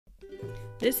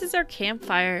This is our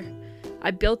campfire.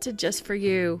 I built it just for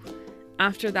you.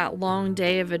 After that long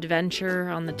day of adventure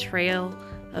on the trail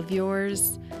of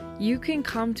yours, you can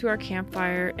come to our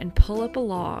campfire and pull up a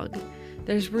log.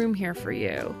 There's room here for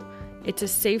you. It's a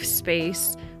safe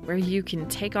space where you can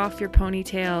take off your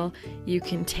ponytail, you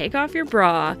can take off your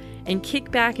bra, and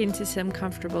kick back into some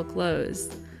comfortable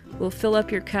clothes. We'll fill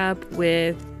up your cup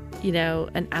with,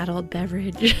 an adult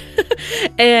beverage.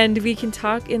 And we can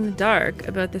talk in the dark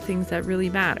about the things that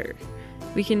really matter.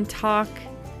 We can talk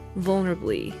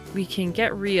vulnerably. We can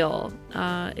get real.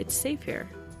 It's safe here.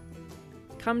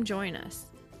 Come join us.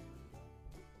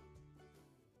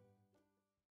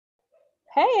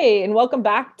 Hey, and welcome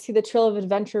back to the Trail of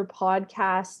Adventure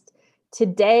podcast.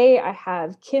 Today I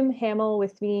have Kim Hamill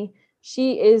with me.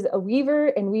 She is a weaver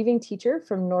and weaving teacher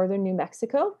from northern New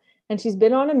Mexico, and she's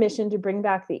been on a mission to bring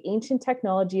back the ancient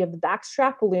technology of the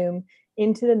backstrap loom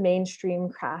into the mainstream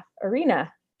craft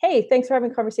arena. Hey, thanks for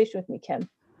having a conversation with me, Kim.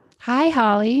 Hi,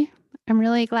 Holly. I'm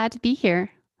really glad to be here.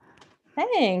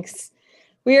 Thanks.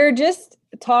 We were just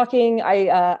talking.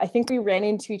 I think we ran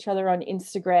into each other on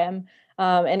Instagram.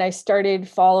 And I started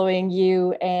following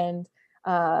you and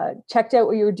checked out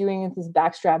what you were doing with this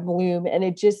backstrap loom. And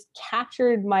it just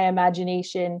captured my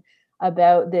imagination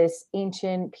about this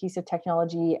ancient piece of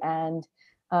technology and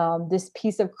this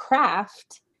piece of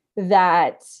craft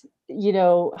that,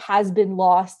 has been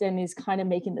lost and is kind of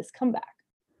making this comeback.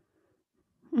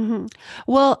 Mm-hmm.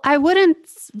 Well, I wouldn't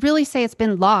really say it's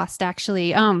been lost,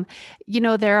 actually.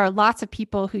 There are lots of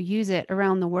people who use it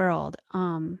around the world.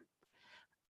 I'm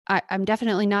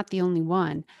definitely not the only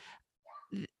one.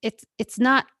 It's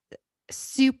not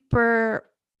super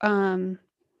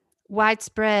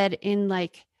widespread in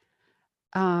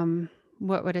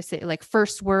what would I say, like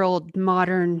first world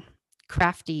modern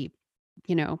crafty,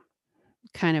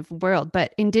 kind of world.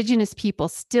 But indigenous people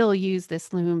still use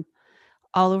this loom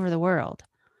all over the world.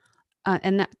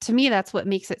 And that, to me, that's what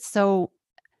makes it so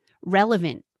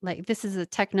relevant. Like, this is a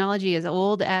technology as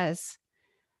old as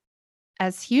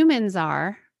humans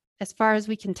are, as far as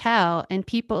we can tell, and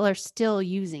people are still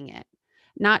using it,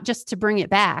 not just to bring it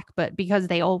back, but because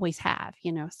they always have,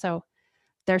 so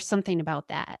there's something about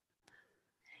that.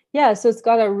 Yeah, so it's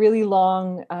got a really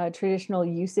long traditional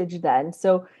usage then.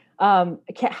 So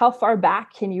how far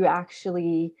back can you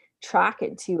actually track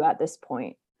it to at this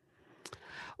point?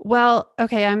 Well,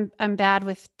 okay, I'm bad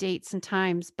with dates and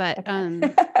times, but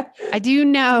I do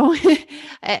know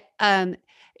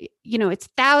it's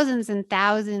thousands and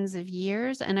thousands of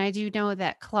years, and I do know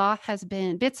that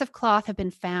bits of cloth have been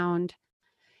found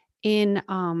in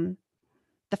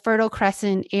the Fertile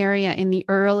Crescent area in the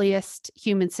earliest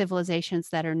human civilizations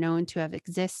that are known to have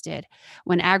existed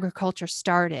when agriculture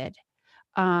started.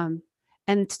 And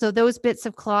so those bits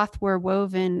of cloth were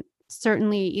woven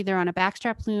certainly either on a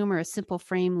backstrap loom or a simple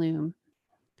frame loom.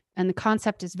 And the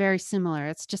concept is very similar.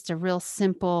 It's just a real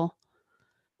simple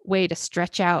way to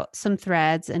stretch out some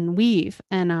threads and weave.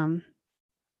 And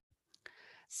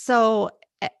so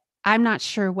I'm not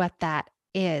sure what that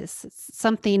is. It's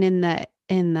something in the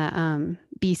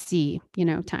BC,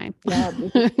 time. Yeah.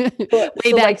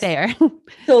 Way back there.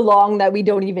 So long that we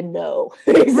don't even know.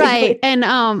 Right. And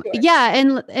sure. Yeah,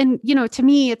 and to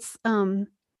me it's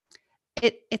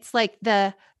it's like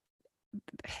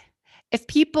if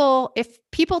people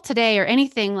today are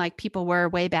anything like people were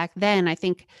way back then, I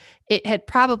think it had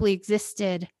probably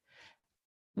existed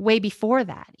way before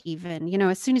that even.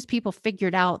 As soon as people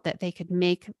figured out that they could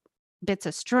make bits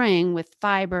of string with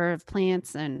fiber of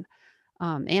plants and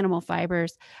animal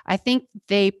fibers, I think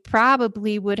they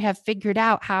probably would have figured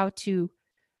out how to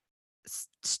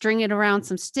string it around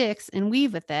some sticks and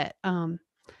weave with it.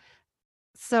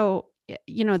 So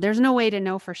there's no way to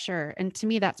know for sure. And to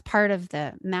me, that's part of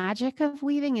the magic of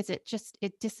weaving is it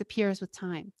disappears with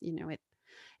time.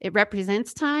 It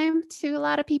represents time to a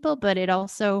lot of people, but it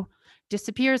also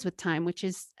disappears with time, which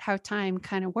is how time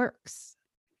kind of works.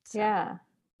 So. Yeah.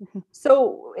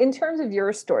 So in terms of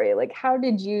your story, like how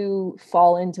did you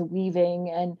fall into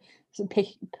weaving and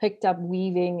picked up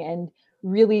weaving and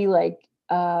really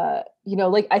I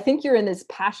think you're in this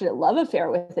passionate love affair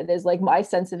with it is like my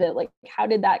sense of it. Like, how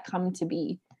did that come to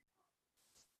be?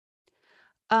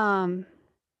 Well,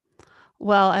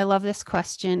 I love this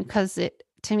question because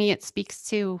to me, it speaks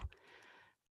to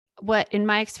what, in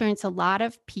my experience, a lot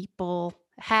of people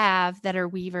have that are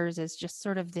weavers is just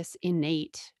sort of this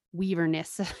innate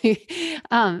weaverness. When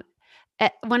I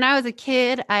was a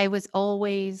kid, I was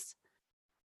always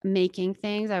making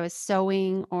things. I was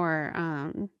sewing or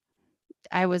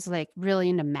I was like really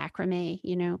into macrame,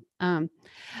 and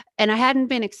I hadn't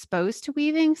been exposed to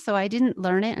weaving. So I didn't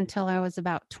learn it until I was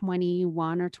about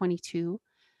 21 or 22.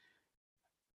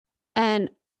 And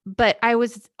but I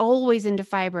was always into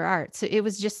fiber art. So it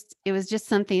was just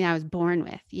something I was born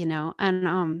with, you know.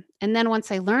 And then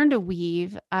once I learned to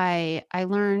weave, I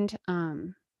learned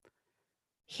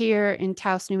here in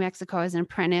Taos, New Mexico as an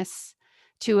apprentice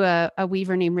to a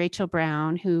weaver named Rachel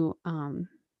Brown who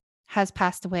has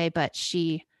passed away, but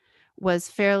she was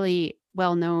fairly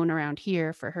well known around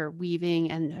here for her weaving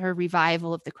and her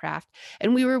revival of the craft.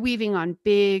 And we were weaving on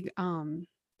big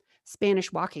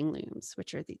Spanish walking looms,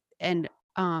 which are the and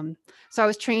so I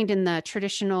was trained in the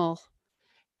traditional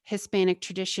Hispanic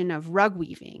tradition of rug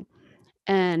weaving,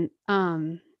 and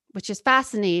which is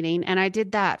fascinating. And I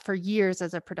did that for years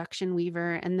as a production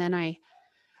weaver, and then I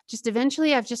just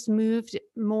eventually I've just moved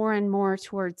more and more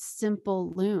towards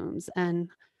simple looms, and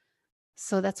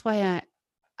so that's why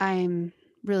I'm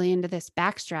really into this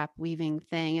backstrap weaving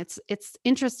thing. It's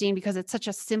interesting because it's such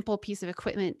a simple piece of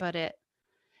equipment, but it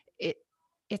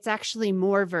it's actually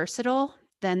more versatile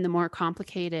than the more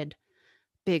complicated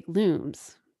big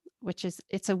looms, which is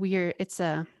it's weird,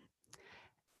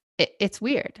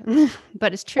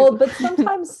 but it's true. Well, but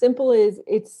sometimes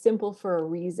it's simple for a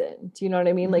reason. Do you know what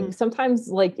I mean? Like sometimes,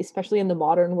 like especially in the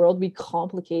modern world, we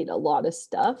complicate a lot of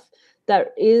stuff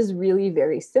that is really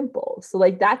very simple. So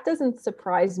like that doesn't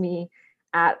surprise me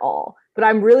at all. But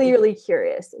I'm really, really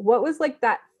curious. What was like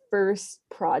that first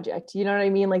project? You know what I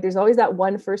mean? Like there's always that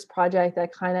one first project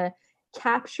that kind of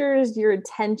captures your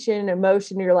attention,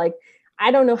 emotion. You're like,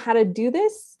 I don't know how to do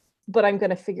this, but I'm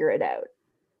gonna figure it out.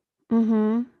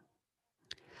 Mm-hmm.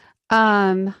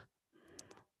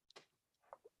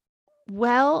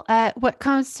 Well, what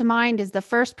comes to mind is the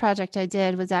first project I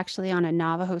did was actually on a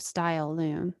Navajo style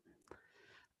loom.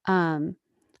 And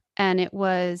it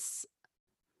was,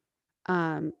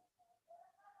 I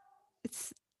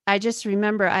just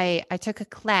remember I took a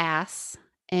class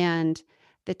and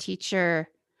the teacher,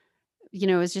 you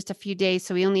know, it was just a few days.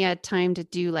 So we only had time to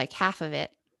do like half of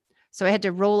it. So I had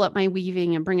to roll up my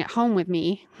weaving and bring it home with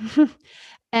me.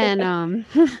 And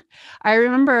I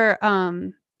remember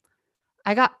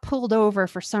I got pulled over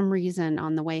for some reason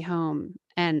on the way home,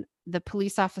 and the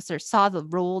police officer saw the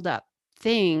rolled up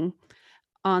thing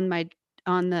on the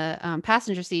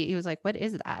passenger seat. He was like, "What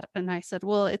is that?" And I said,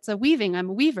 "Well, it's a weaving. I'm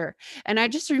a weaver." And I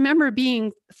just remember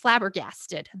being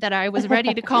flabbergasted that I was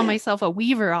ready to call myself a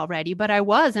weaver already, but I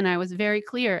was, and I was very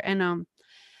clear. And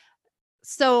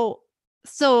so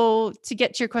to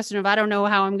get to your question of I don't know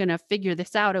how I'm going to figure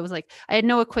this out, it was like I had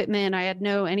no equipment, I had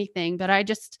no anything, but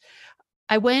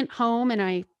I went home and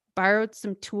I borrowed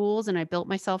some tools and I built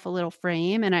myself a little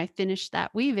frame and I finished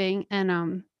that weaving.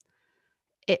 And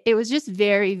it was just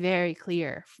very, very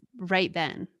clear right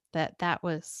then that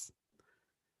was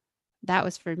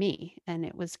for me, and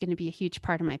it was going to be a huge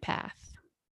part of my path.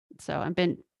 So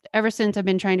ever since I've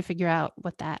been trying to figure out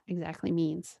what that exactly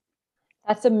means.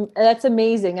 That's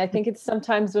amazing. I think it's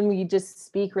sometimes when we just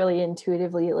speak really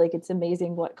intuitively, like it's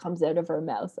amazing what comes out of our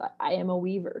mouth. I am a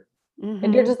weaver.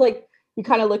 And you're just like, you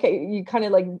kind of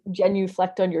like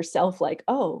genuflect on yourself like,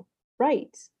 oh,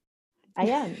 right. I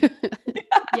am.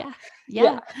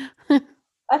 Yeah.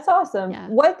 That's awesome. Yeah.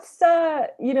 What's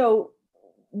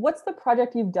what's the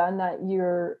project you've done that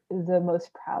you're the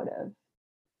most proud of?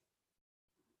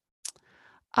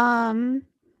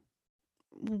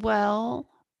 Well,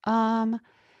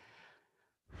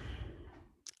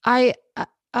 I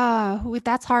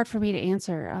that's hard for me to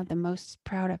answer. The most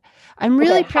proud of. I'm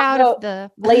really proud of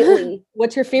the lately.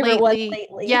 What's your favorite one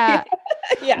lately? Yeah.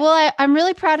 Yeah. Well, I'm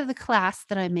really proud of the class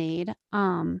that I made.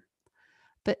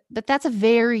 But that's a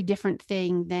very different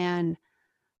thing than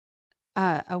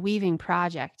a weaving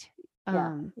project.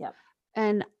 Yeah.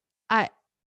 And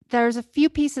there's a few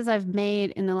pieces I've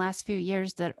made in the last few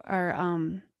years that are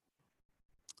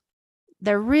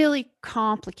they're really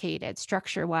complicated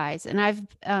structure wise, and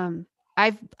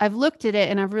I've looked at it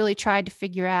and I've really tried to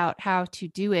figure out how to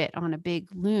do it on a big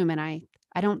loom, and I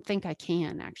don't think I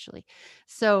can actually.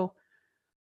 So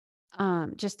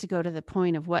just to go to the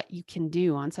point of what you can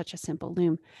do on such a simple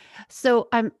loom. So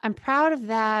I'm proud of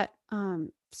that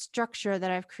structure that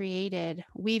I've created,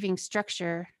 weaving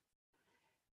structure.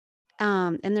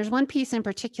 And there's one piece in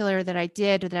particular that I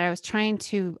did that I was trying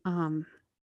to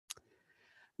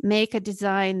make a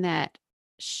design that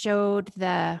showed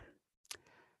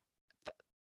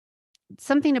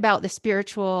something about the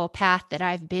spiritual path that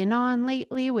I've been on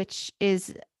lately, which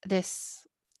is this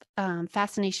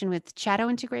fascination with shadow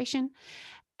integration.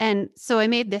 And so I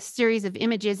made this series of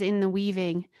images in the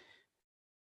weaving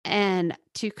and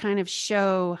to kind of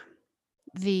show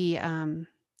the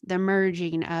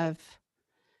merging of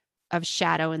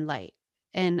shadow and light.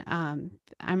 And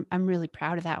I'm really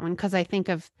proud of that one because I think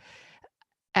of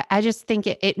I just think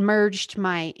it merged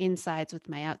my insides with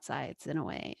my outsides in a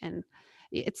way. And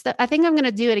I think I'm going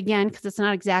to do it again because it's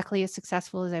not exactly as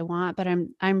successful as I want, but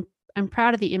I'm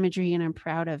proud of the imagery, and I'm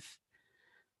proud of,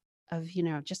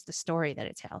 just the story that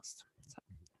it tells. So.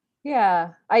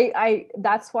 Yeah, I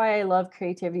that's why I love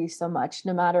creativity so much.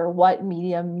 No matter what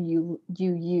medium you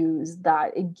use,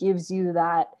 that it gives you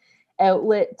that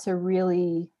outlet to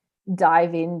really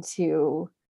dive into,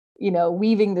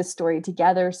 weaving the story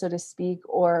together, so to speak.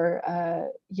 Or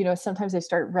sometimes I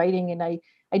start writing and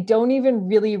I don't even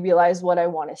really realize what I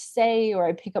want to say, or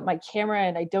I pick up my camera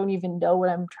and I don't even know what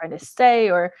I'm trying to say,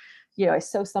 or I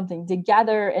sew something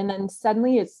together and then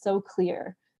suddenly it's so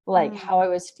clear, like how I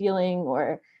was feeling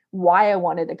or why I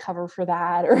wanted to cover for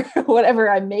that or whatever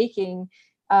I'm making.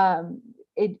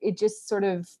 It just sort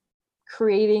of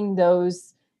creating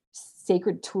those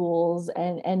sacred tools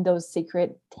and those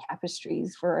sacred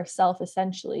tapestries for ourselves,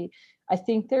 essentially. I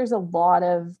think there's a lot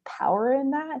of power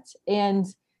in that. And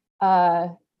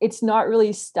it's not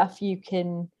really stuff you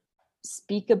can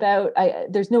speak about.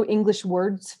 There's no English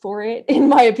words for it, in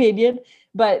my opinion,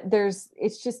 but there's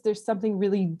something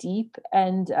really deep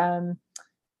and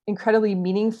incredibly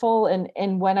meaningful.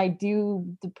 And when I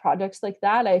do the projects like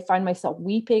that, I find myself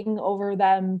weeping over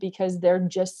them because they're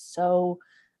just so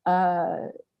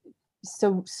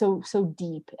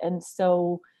deep and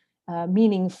so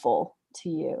meaningful to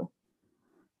you.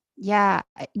 Yeah.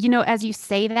 As you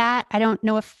say that, I don't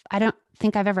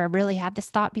think I've ever really had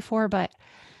this thought before, but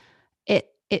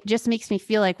it just makes me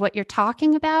feel like what you're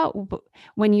talking about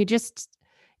when you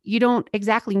don't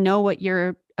exactly know what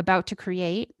you're about to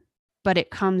create, but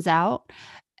it comes out.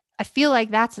 I feel like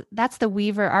that's the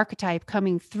weaver archetype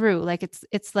coming through. Like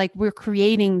it's like we're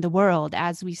creating the world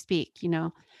as we speak,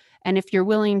 and if you're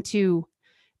willing to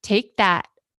take that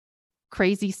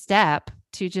crazy step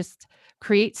to just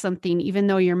create something, even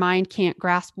though your mind can't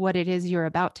grasp what it is you're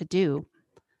about to do,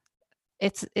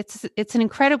 it's an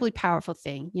incredibly powerful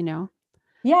thing.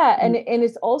 Yeah, and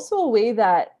it's also a way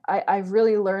that I've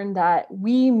really learned that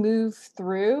we move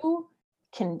through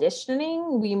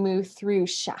conditioning, we move through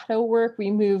shadow work, we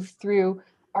move through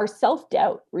our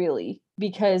self-doubt, really,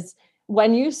 because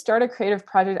when you start a creative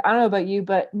project, I don't know about you,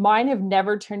 but mine have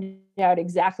never turned out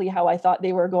exactly how I thought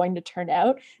they were going to turn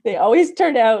out. They always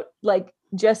turn out like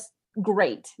just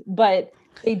great, but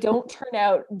they don't turn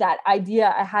out that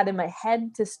idea I had in my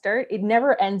head to start. It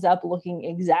never ends up looking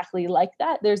exactly like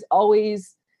that. There's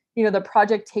always, the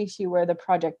project takes you where the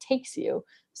project takes you.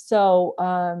 So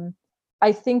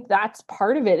I think that's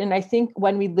part of it. And I think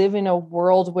when we live in a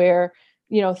world where,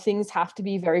 things have to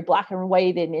be very black and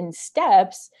white and in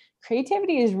steps,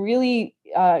 creativity is really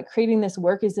creating this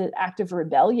work is an act of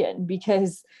rebellion,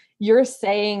 because you're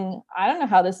saying, I don't know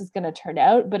how this is going to turn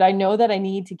out, but I know that I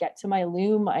need to get to my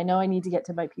loom. I know I need to get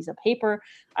to my piece of paper.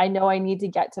 I know I need to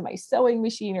get to my sewing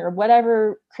machine or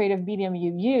whatever creative medium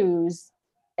you use.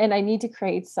 And I need to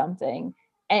create something.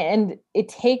 And it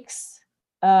takes,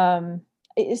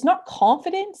 it's not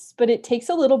confidence, but it takes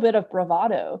a little bit of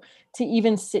bravado to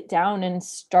even sit down and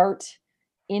start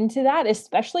into that,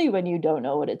 especially when you don't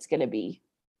know what it's going to be.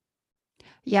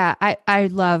 Yeah, I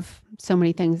love so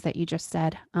many things that you just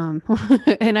said.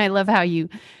 And I love how you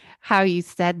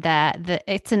said that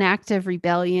it's an act of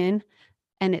rebellion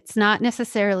and it's not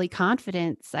necessarily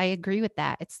confidence. I agree with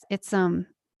that. It's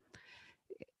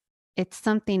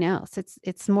something else.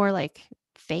 It's more like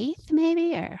faith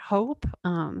maybe, or hope.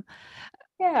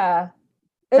 Yeah.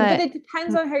 But it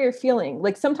depends on how you're feeling.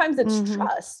 Like sometimes it's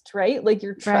trust, right? Like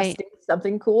you're trusting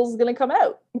something cool is going to come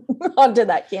out onto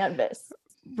that canvas.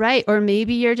 Right. Or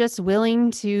maybe you're just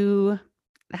willing to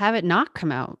have it not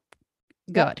come out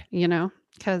good,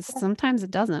 because sometimes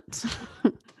it doesn't.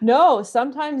 No,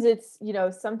 sometimes it's,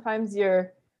 sometimes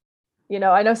you're,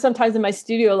 I know sometimes in my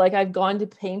studio, like I've gone to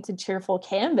paint a cheerful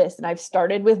canvas and I've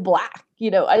started with black,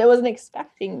 I wasn't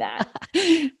expecting that,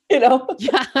 Yeah.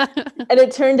 And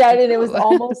it turned out and it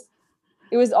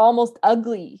was almost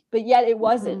ugly, but yet it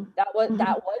wasn't. That was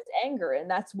anger and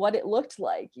that's what it looked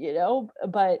like,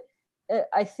 but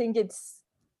I think it's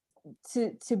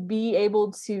to be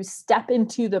able to step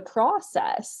into the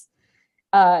process,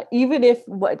 even if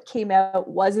what came out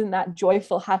wasn't that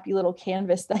joyful, happy little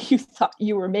canvas that you thought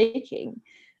you were making.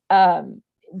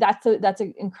 That's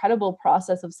an incredible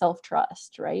process of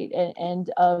self-trust, right? And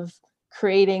of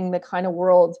creating the kind of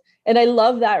world. And I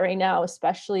love that right now,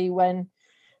 especially when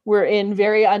we're in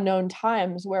very unknown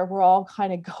times where we're all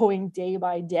kind of going day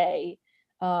by day.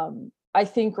 I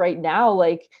think right now,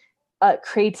 like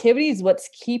creativity is what's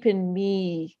keeping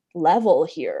me level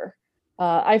here.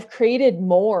 I've created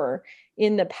more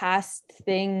in the past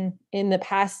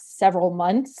several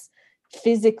months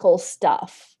physical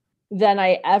stuff than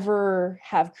I ever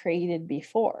have created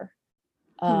before.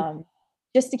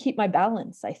 Just to keep my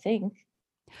balance, I think.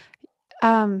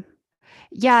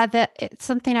 Yeah, that it's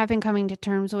something I've been coming to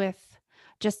terms with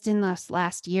just in this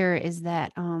last year is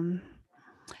that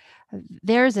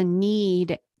there's a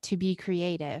need to be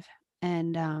creative.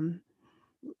 And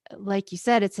like you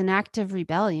said, it's an act of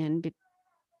rebellion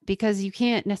because you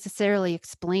can't necessarily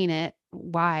explain it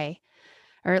why,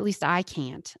 or at least I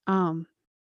can't. But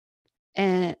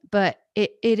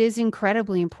it is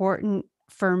incredibly important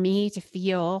for me to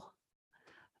feel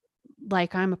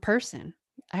like I'm a person.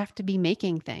 I have to be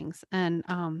making things. And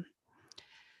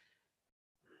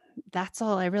that's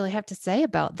all I really have to say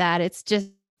about that. It's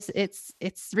just it's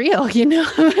real, you know.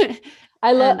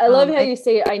 I love how I you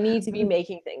say I need to be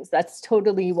making things. That's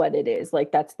totally what it is.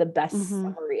 Like that's the best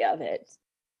summary of it.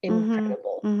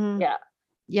 Incredible. Yeah.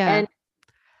 Yeah.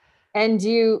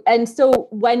 And so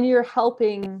when you're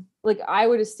helping, like I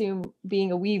would assume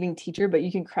being a weaving teacher, but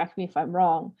you can correct me if I'm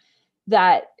wrong,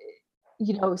 that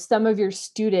some of your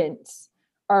students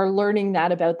are learning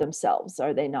that about themselves,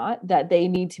 are they not? That they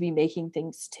need to be making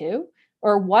things too?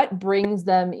 Or what brings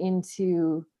them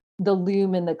into the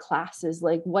loom in the classes?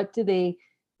 Like what do they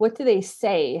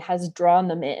say has drawn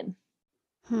them in?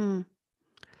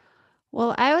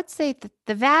 Well, I would say that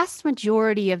the vast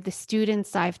majority of the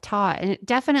students I've taught, and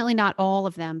definitely not all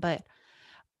of them, but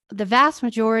the vast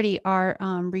majority are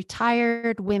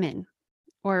retired women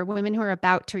or women who are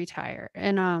about to retire.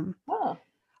 And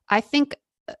I think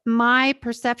my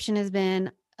perception has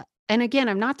been, and again,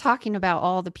 I'm not talking about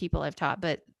all the people I've taught,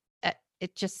 but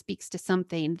it just speaks to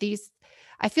something.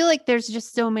 I feel like there's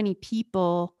just so many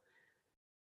people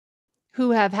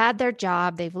who have had their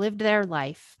job, they've lived their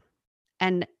life,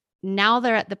 and now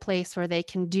they're at the place where they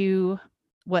can do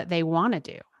what they want to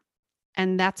do.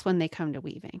 And that's when they come to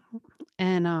weaving.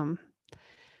 And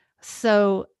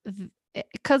so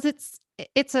because it's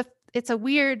a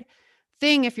weird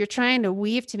thing if you're trying to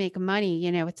weave to make money,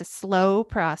 it's a slow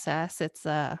process. It's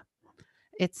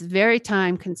very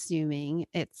time consuming.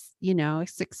 It's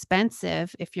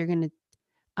expensive if you're going to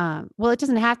well, it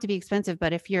doesn't have to be expensive,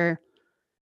 but if you're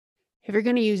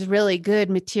going to use really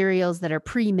good materials that are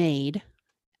pre-made,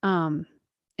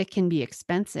 it can be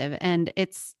expensive. And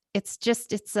it's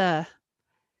a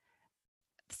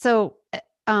so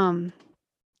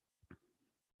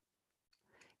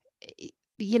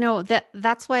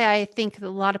that's why I think a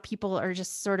lot of people are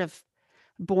just sort of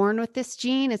born with this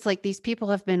gene. It's like these people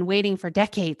have been waiting for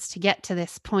decades to get to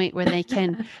this point where they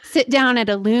can sit down at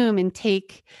a loom and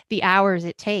take the hours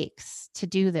it takes to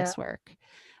do this work.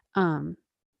 That's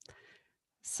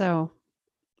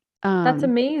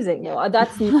amazing. Yeah. That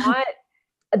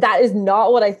is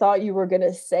not what I thought you were going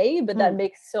to say, but that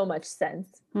makes so much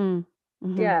sense.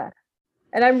 Yeah.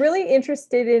 And I'm really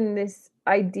interested in this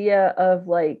idea of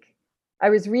like,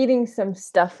 I was reading some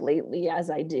stuff lately,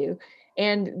 as I do,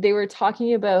 and they were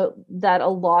talking about that a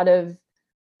lot of,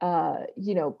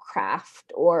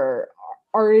 craft or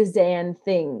artisan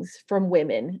things from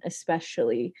women,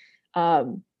 especially,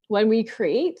 when we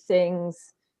create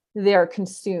things, they are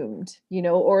consumed,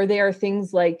 or they are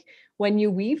things like when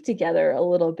you weave together a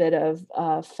little bit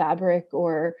of fabric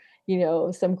or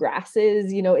some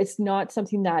grasses, it's not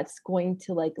something that's going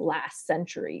to like last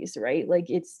centuries, right? Like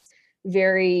it's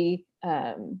very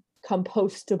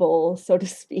compostable, so to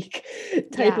speak,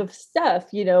 type of stuff.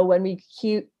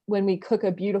 When we cook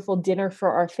a beautiful dinner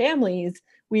for our families,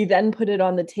 we then put it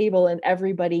on the table and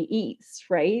everybody eats,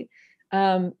 right?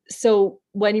 So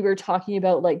when you were talking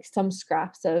about like some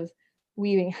scraps of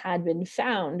weaving had been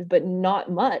found, but not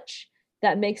much,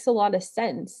 that makes a lot of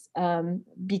sense,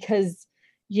 because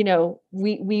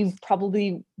we've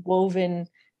probably woven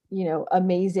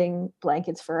amazing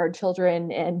blankets for our children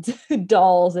and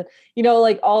dolls and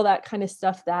like all that kind of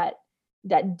stuff that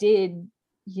did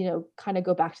kind of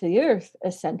go back to the earth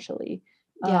essentially.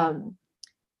 But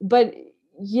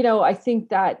I think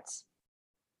that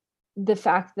the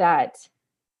fact that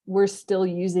we're still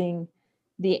using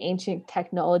the ancient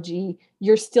technology,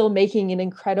 you're still making an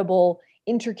incredible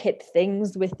intricate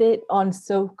things with it on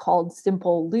so-called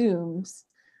simple looms,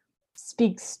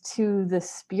 speaks to the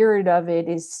spirit of it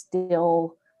is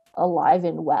still alive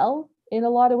and well in a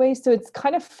lot of ways. So it's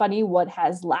kind of funny what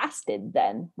has lasted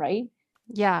then, right?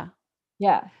 Yeah,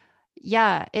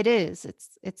 it is.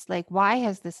 It's like, why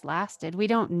has this lasted? We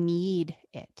don't need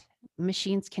it.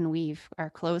 Machines can weave our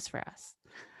clothes for us.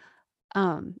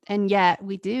 And yet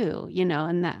we do,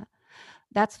 and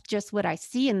that's just what I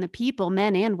see in the people,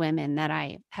 men and women, that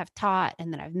I have taught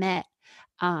and that I've met.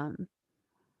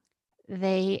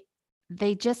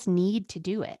 They just need to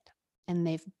do it, and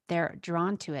they're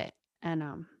drawn to it.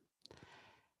 And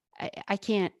I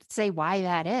can't say why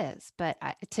that is, but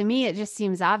to me, it just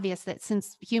seems obvious that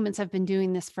since humans have been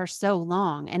doing this for so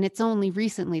long, and it's only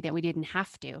recently that we didn't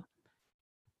have to,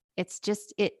 it's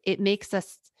just, it makes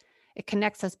us, it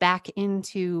connects us back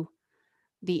into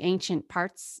the ancient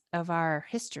parts of our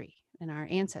history and our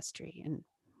ancestry. And,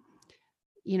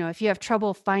 if you have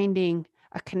trouble finding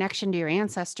a connection to your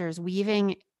ancestors,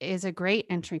 weaving is a great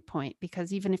entry point,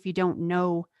 because even if you don't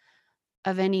know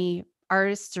of any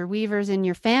artists or weavers in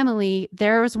your family,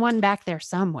 there's one back there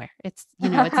somewhere. It's,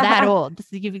 it's that old.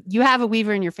 You have a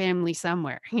weaver in your family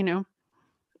somewhere.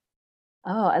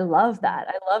 Oh, I love that.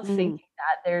 I love Mm. thinking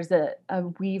that there's a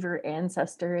weaver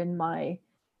ancestor in my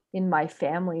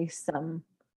family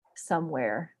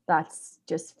somewhere. That's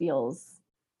just feels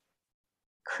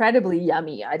incredibly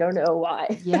yummy. I don't know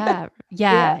why. Yeah.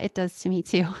 Yeah. It does to me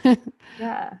too.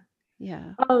 Yeah.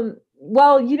 Yeah.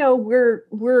 Well,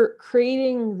 we're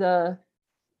creating the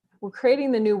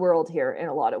new world here in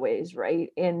a lot of ways, right?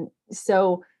 And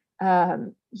so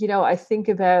I think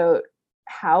about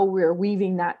how we're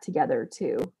weaving that together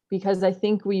too, because I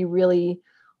think we really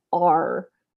are.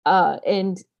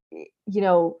 And you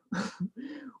know,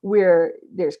 where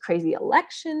there's crazy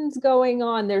elections going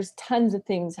on, there's tons of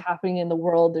things happening in the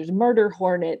world, there's murder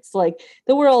hornets, like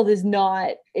the world is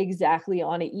not exactly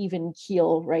on an even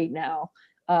keel right now,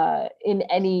 in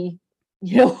any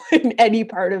in any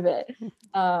part of it.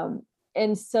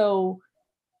 And so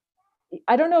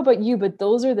I don't know about you, but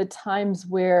those are the times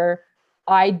where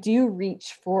I do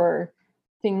reach for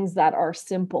things that are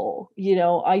simple.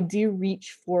 I do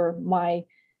reach for my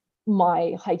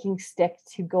hiking stick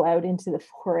to go out into the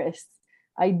forest.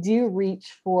 I do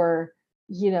reach for,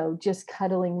 just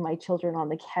cuddling my children on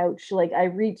the couch. Like I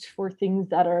reach for things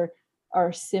that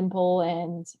are simple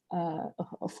and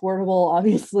affordable,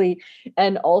 obviously,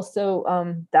 and also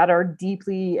that are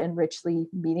deeply and richly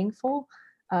meaningful.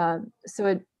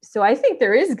 So I think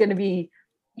there is going to be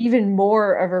even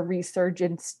more of a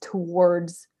resurgence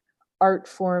towards art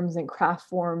forms and craft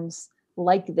forms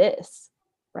like this,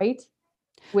 right?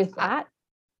 With I, that.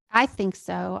 I think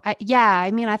so.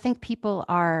 I mean, I think people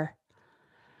are,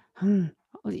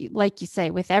 like you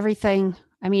say, with everything.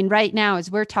 I mean, right now,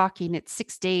 as we're talking, it's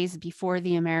 6 days before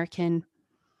the American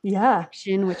Yeah.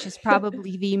 election, which is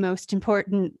probably the most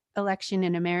important election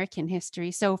in American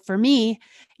history. So for me,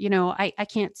 I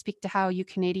can't speak to how you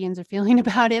Canadians are feeling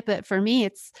about it, but for me,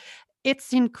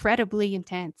 it's incredibly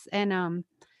intense. And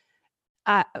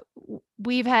uh,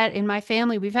 we've had in my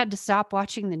family, we've had to stop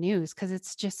watching the news because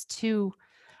it's just too.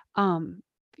 Um,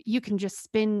 you can just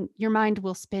spin. Your mind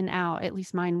will spin out. At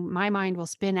least my mind will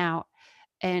spin out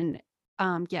and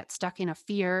get stuck in a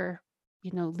fear,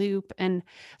 loop. And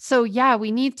so, yeah,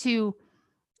 we need to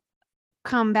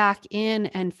come back in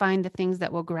and find the things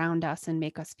that will ground us and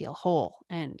make us feel whole.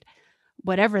 And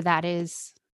whatever that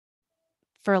is,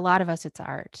 for a lot of us, it's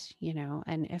art,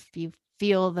 and if you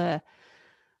feel the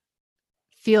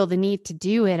need to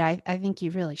do it, I think you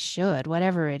really should,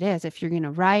 whatever it is, if you're going to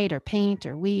write or paint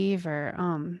or weave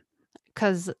or,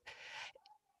 because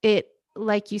it,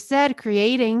 like you said,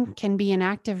 creating can be an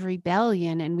act of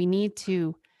rebellion, and we need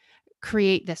to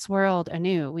create this world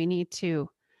anew. We need to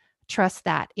trust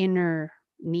that inner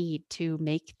need to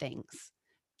make things,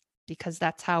 because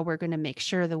that's how we're going to make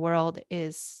sure the world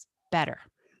is better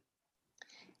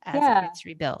as it Yeah. gets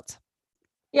rebuilt.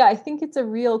 Yeah, I think it's a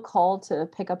real call to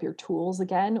pick up your tools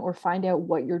again or find out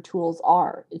what your tools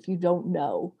are if you don't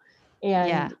know,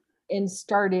 Yeah. and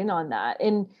start in on that.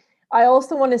 And I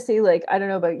also want to say, like, I don't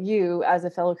know about you as a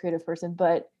fellow creative person,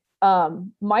 but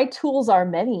my tools are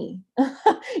many.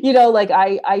 Like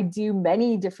I do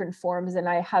many different forms, and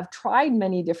I have tried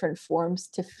many different forms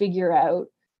to figure out,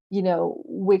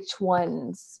 which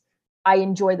ones I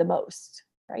enjoy the most,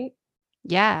 right?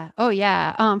 Yeah. Oh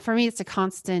yeah. For me, it's a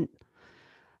constant,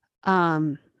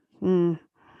 um, mm,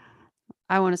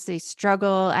 I want to say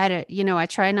struggle. I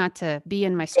try not to be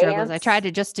in my struggles. I try Dance.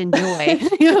 to just enjoy,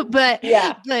 but,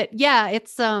 Yeah. but yeah,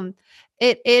 it's,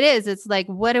 it is, it's like,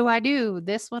 what do I do?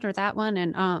 This one or that one?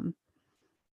 And,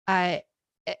 I,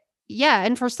 eh, yeah.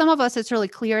 And for some of us, it's really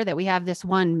clear that we have this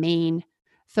one main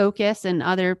focus and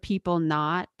other people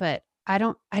not, but I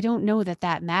don't know that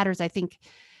that matters. I think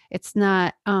it's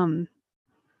not,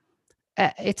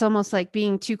 it's almost like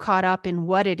being too caught up in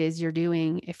what it is you're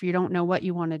doing. If you don't know what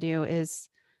you want to do is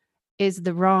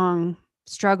the wrong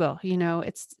struggle.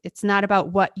 It's not about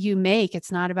what you make.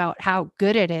 It's not about how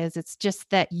good it is. It's just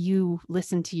that you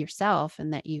listen to yourself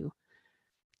and that you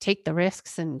take the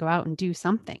risks and go out and do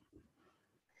something.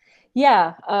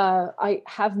 Yeah, I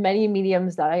have many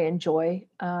mediums that I enjoy,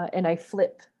 and I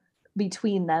flip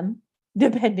between them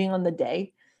depending on the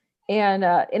day. And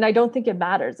I don't think it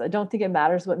matters. I don't think it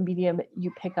matters what medium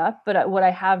you pick up, but what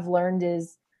I have learned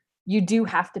is you do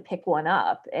have to pick one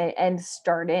up and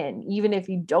start in, even if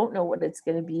you don't know what it's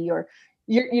going to be, or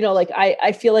like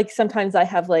I feel like sometimes I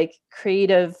have like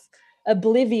creative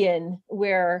oblivion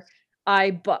where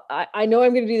I know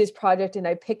I'm going to do this project and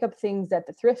I pick up things at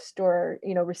the thrift store,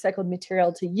 recycled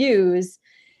material to use,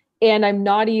 and I'm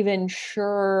not even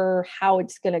sure how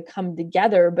it's going to come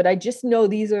together, but I just know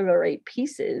these are the right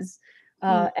pieces.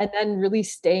 And then really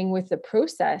staying with the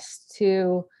process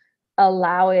to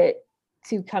allow it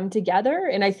to come together.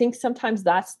 And I think sometimes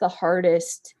that's the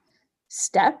hardest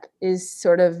step, is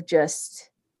sort of just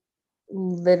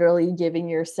literally giving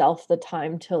yourself the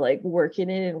time to like work in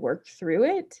it and work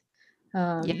through it.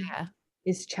 Yeah.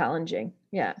 Is challenging.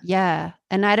 Yeah. Yeah.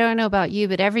 And I don't know about you,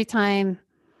 but every time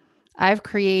I've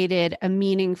created a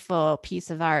meaningful piece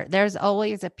of art, there's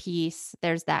always a piece,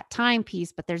 there's that time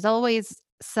piece, but there's always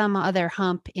some other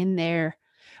hump in there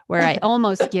where I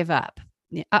almost give up.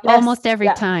 Almost every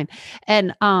time.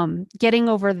 And getting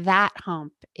over that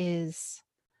hump is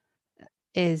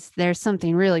there's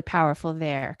something really powerful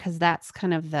there, because that's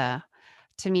kind of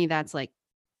to me, that's like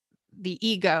the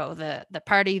ego, the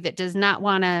party that does not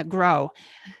want to grow,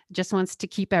 just wants to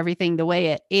keep everything the way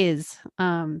it is.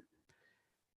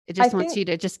 It just wants you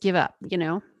to just give up,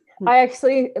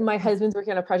 My husband's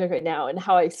working on a project right now, and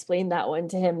how I explained that one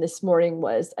to him this morning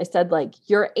was, I said, like,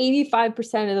 you're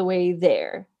 85% of the way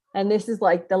there. And this is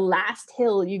like the last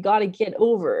hill you got to get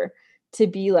over to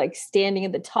be like standing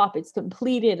at the top. It's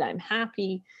completed. I'm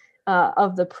happy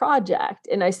of the project.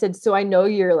 And I said, so I know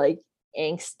you're like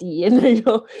angsty and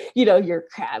you're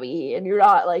crabby and you're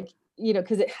not like,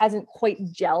 because it hasn't quite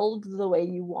gelled the way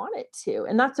you want it to.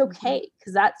 And that's okay,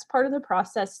 because that's part of the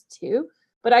process too.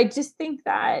 But I just think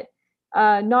that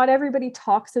not everybody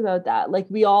talks about that. Like,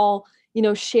 we all,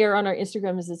 share on our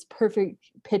Instagram as this perfect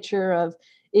picture of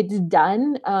it's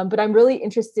done. But I'm really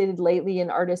interested lately in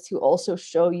artists who also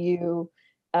show you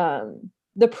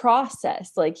the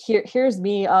process. Like, here's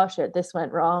me. Oh shit, this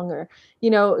went wrong. Or,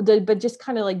 but just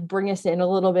kind of like bring us in a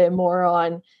little bit more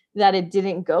on that it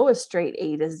didn't go a straight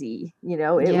A to Z. It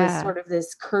was sort of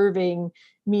this curving,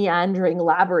 meandering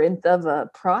labyrinth of a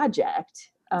project.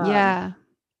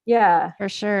 Yeah, for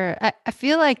sure. I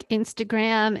feel like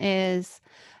Instagram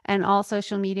and all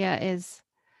social media is,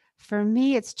 for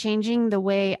me, it's changing the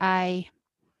way I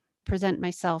present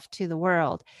myself to the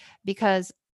world,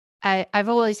 because I've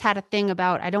always had a thing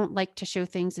about, I don't like to show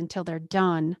things until they're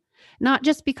done. Not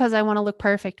just because I want to look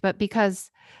perfect, but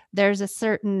because there's a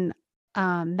certain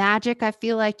magic I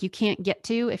feel like you can't get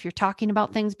to if you're talking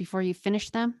about things before you finish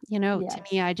them. To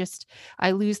me,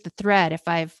 I lose the thread if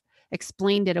I've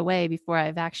explained it away before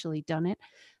I've actually done it.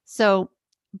 So,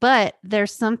 but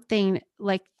there's something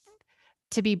like,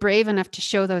 to be brave enough to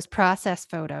show those process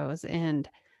photos and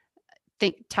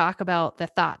talk about the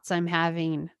thoughts I'm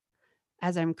having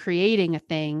as I'm creating a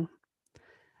thing.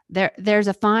 There's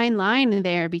a fine line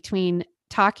there between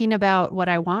talking about what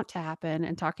I want to happen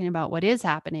and talking about what is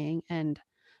happening and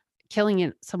killing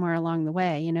it somewhere along the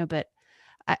way, but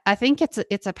I think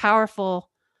it's a powerful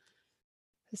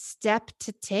step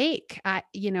to take,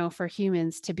 for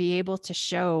humans to be able to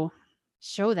show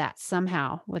that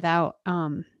somehow without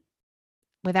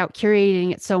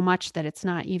curating it so much that it's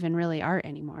not even really art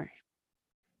anymore.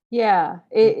 Yeah,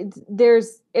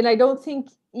 and I don't think,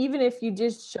 even if you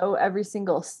just show every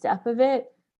single step of it,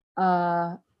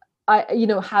 having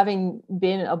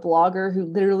been a blogger who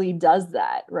literally does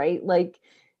that, right? Like,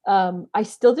 I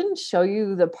still didn't show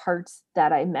you the parts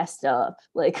that I messed up.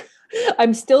 Like,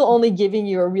 I'm still only giving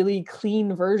you a really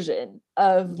clean version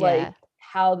of like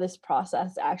how this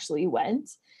process actually went.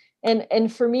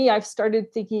 And for me, I've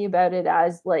started thinking about it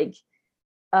as like,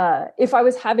 if I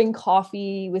was having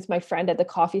coffee with my friend at the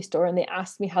coffee store and they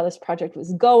asked me how this project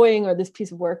was going, or this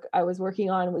piece of work I was working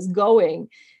on was going,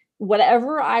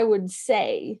 whatever I would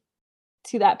say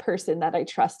to that person that I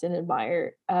trust and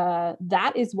admire,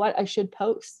 that is what I should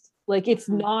post. Like, it's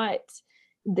not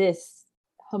this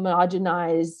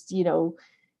homogenized,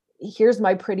 here's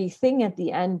my pretty thing at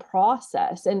the end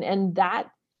process. And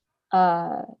that,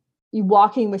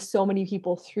 walking with so many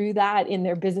people through that in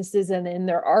their businesses and in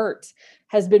their art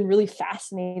has been really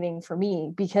fascinating for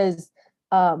me, because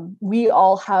we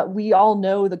all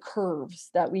know the curves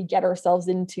that we get ourselves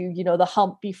into, the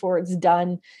hump before it's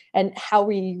done, and how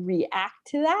we react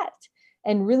to that.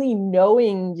 And really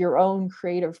knowing your own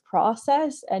creative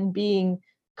process and being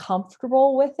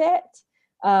comfortable with it,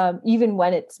 even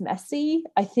when it's messy,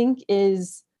 I think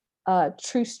is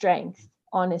true strength,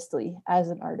 honestly, as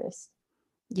an artist.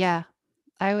 Yeah,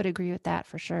 I would agree with that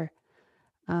for sure.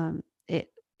 It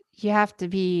you have to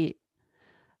be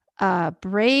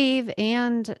brave,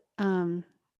 and it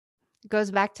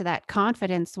goes back to that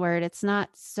confidence word. It's not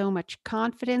so much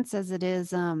confidence as it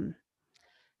is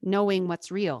knowing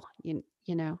what's real, you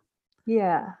know.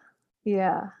 Yeah.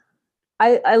 Yeah.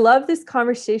 I love this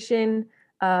conversation.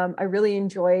 I really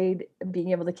enjoyed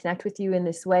being able to connect with you in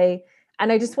this way.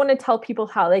 And I just want to tell people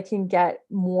how they can get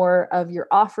more of your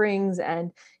offerings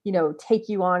and, take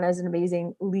you on as an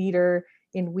amazing leader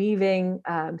in weaving.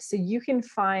 So you can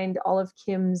find all of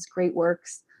Kim's great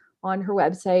works on her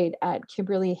website at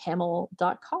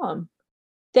kimberlyhamel.com.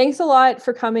 Thanks a lot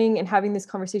for coming and having this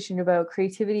conversation about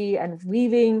creativity and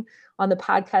weaving on the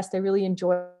podcast. I really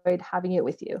enjoyed having it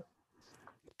with you.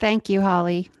 Thank you,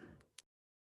 Holly.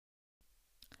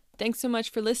 Thanks so much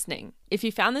for listening. If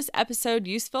you found this episode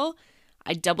useful,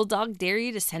 I double dog dare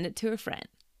you to send it to a friend.